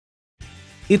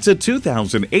It's a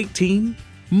 2018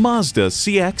 Mazda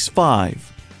CX-5.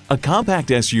 A compact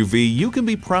SUV you can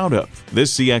be proud of.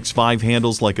 This CX-5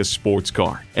 handles like a sports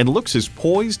car and looks as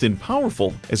poised and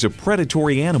powerful as a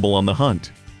predatory animal on the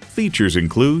hunt. Features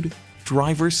include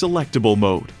driver selectable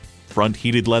mode, front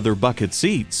heated leather bucket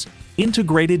seats,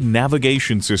 integrated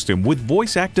navigation system with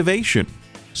voice activation,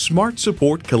 smart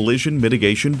support collision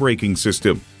mitigation braking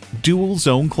system, dual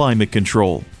zone climate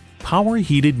control, power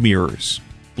heated mirrors,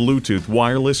 Bluetooth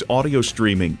wireless audio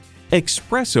streaming,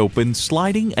 express open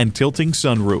sliding and tilting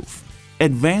sunroof,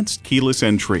 advanced keyless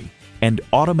entry, and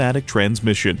automatic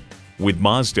transmission. With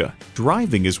Mazda,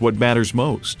 driving is what matters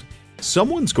most.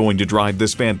 Someone's going to drive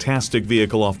this fantastic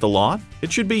vehicle off the lot.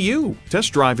 It should be you.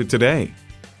 Test drive it today.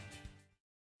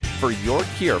 For your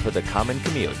cure for the common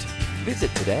commute,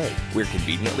 visit today. We're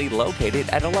conveniently located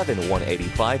at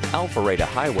 11185 Alpharetta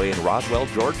Highway in Roswell,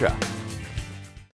 Georgia.